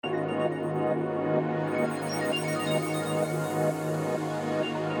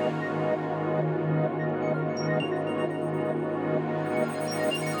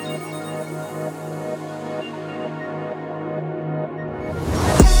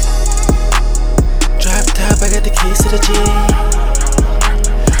I got the keys to the G.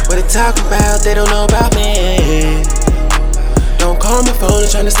 What they talk about, they don't know about me. Don't call my phone,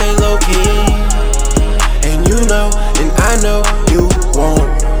 trying to stay low key. And you know, and I know you won't.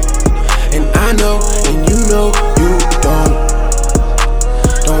 And I know, and you know you don't.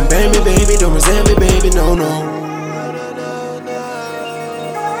 Don't ban me, baby, don't resent me, baby, no, no.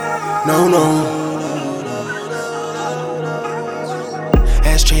 No, no.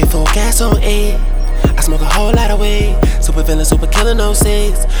 Ashtray full gas on 8. I smoke a whole lot of weed. Super villain, super killer, no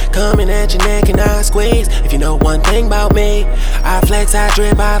six. Coming at your neck and I squeeze. If you know one thing about me, I flex, I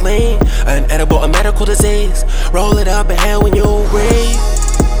drip, I lean. Unedible, a medical disease. Roll it up in hell when you breathe.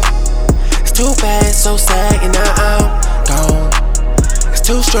 It's too fast, so sad, and now I'm gone. It's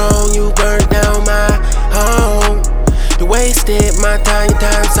too strong, you burnt down my home. You wasted my time, your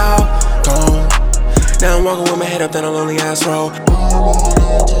time's all gone. Now I'm walking with my head up down a lonely ass road. I'm on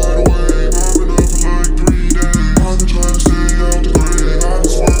a tidal wave, mobbing up for like 3 days. I've been trying to stay out the grave. I've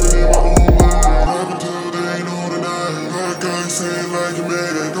been swerving in my own way. Up until they know tonight. That guy say like you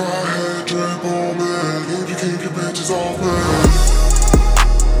made it. Go ahead, drip on me. If you keep your bitches off me.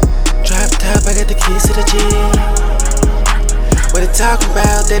 Drop top, I got the keys to the G. What they talk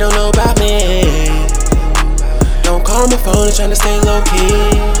about, they don't know about me. Don't call my phone, I'm trying to stay low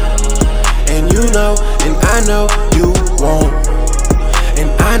key. And you know, and I know you won't. And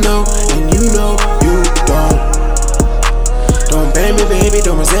I know, and you know you don't. Don't ban me, baby,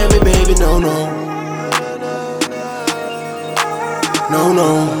 don't resent me, baby, no, no. No,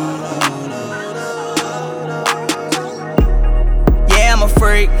 no. Yeah, I'm a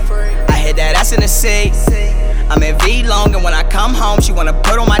freak. I hit that ass in the seat. I'm in V long, and when I come home, she wanna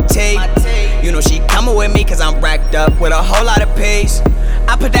put on my tape. You know she coming with me, cause I'm racked up with a whole lot of peace.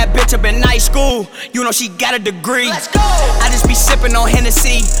 I put that bitch up in night school, you know she got a degree. Let's go. I just be sipping on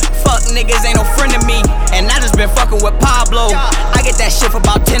Hennessy. Fuck niggas ain't no friend of me. And I just been fucking with Pablo. I get that shit for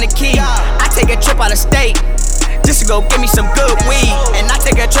about 10 a key. I take a trip out of state, just to go get me some good weed. And I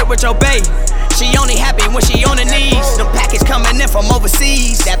take a trip with your bae. She only happy when she on her knees. The package coming in from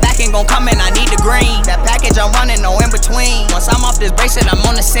overseas. That back ain't gon' come in, I need the green. That package I'm running, no in between. Once I'm off this bracelet, I'm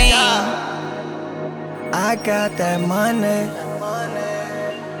on the scene. I got that money,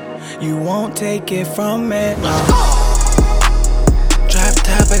 you won't take it from me. Drop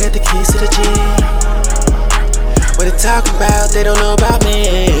top, I got the keys to the G. What they talk about, they don't know about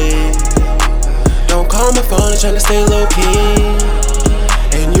me. Don't call my phone, I'm trying to stay low key.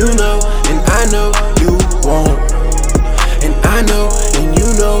 And you know, and I know you won't. And I know, and you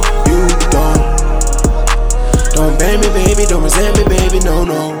know you don't. Don't ban me, baby, don't resent me, baby, no,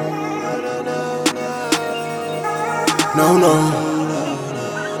 no. No, no.